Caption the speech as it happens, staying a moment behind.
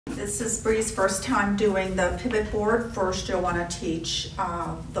This is Brie's first time doing the pivot board. First, you'll want to teach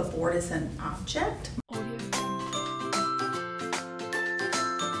the board as an object.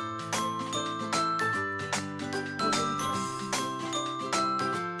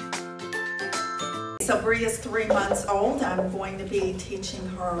 So Brie is 3 months old. I'm going to be teaching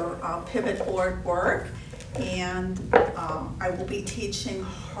her pivot board work, and I will be teaching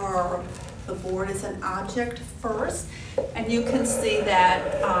her the board as an object first. And you can see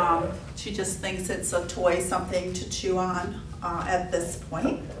that she just thinks it's a toy, something to chew on at this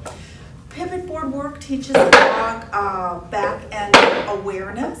point. Pivot board work teaches the dog back end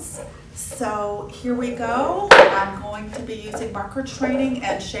awareness. So here we go. I'm going to be using marker training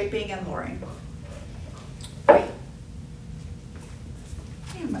and shaping and luring. Okay,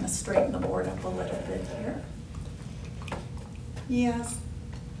 I'm going to straighten the board up a little bit here. Yes.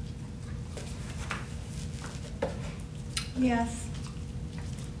 Yes.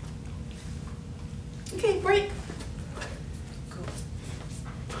 Okay, break.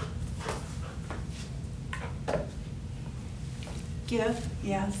 Give,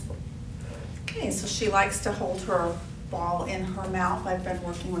 yes. Okay, so she likes to hold her ball in her mouth. I've been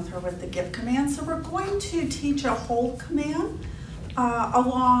working with her with the give command. So we're going to teach a hold command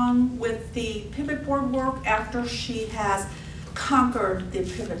along with the pivot board work after she has conquered the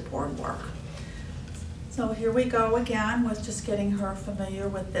pivot board work. So here we go again with just getting her familiar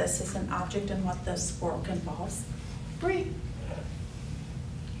with this as an object and what this work involves. Brie.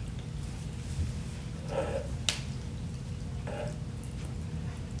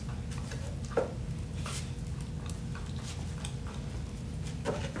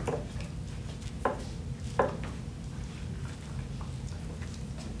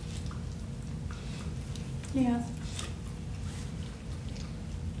 Yes.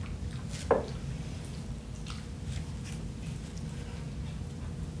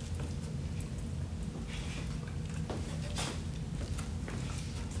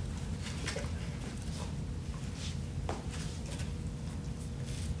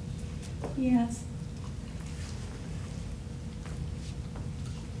 Yes.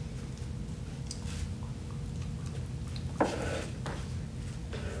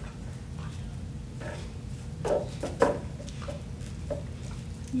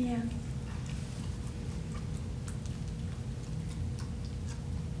 Yeah.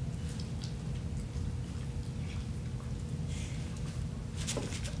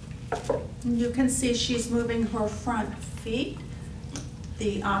 You can see she's moving her front feet.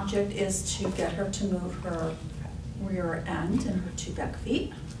 The object is to get her to move her rear end and her two back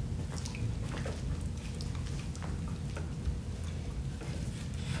feet.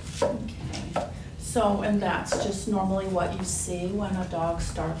 Okay, so and that's just normally what you see when a dog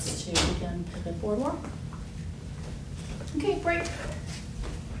starts to begin pivot board work. Okay, break.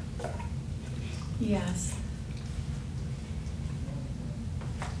 Yes.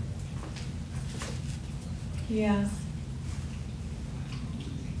 Yes.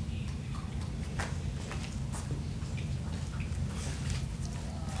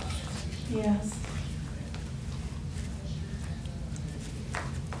 Yes.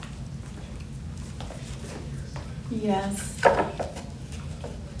 Yes.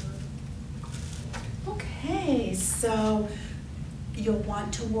 Okay, so you'll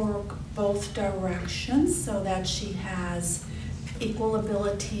want to work both directions so that she has equal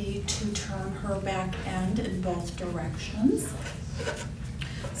ability to turn her back end in both directions.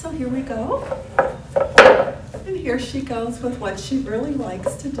 So here we go. And here she goes with what she really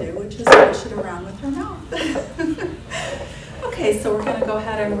likes to do, which is push it around with her mouth. Okay, so we're going to go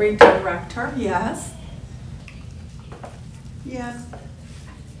ahead and redirect her. Yes. Yes.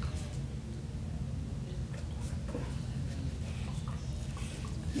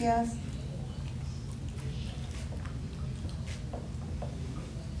 Yes.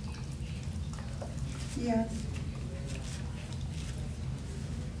 Yes.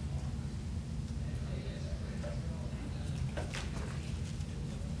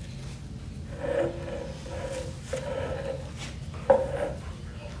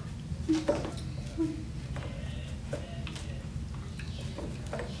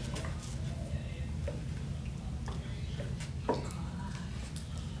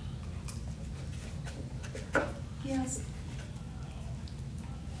 Yes.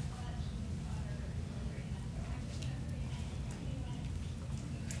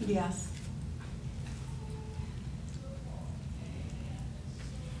 Yes.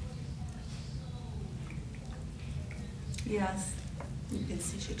 Yes. You can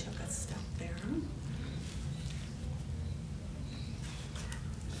see she took a step there.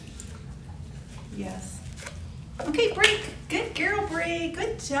 Yes. Okay, break. Good girl. girl, Brie.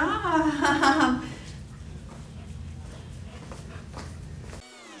 Good job.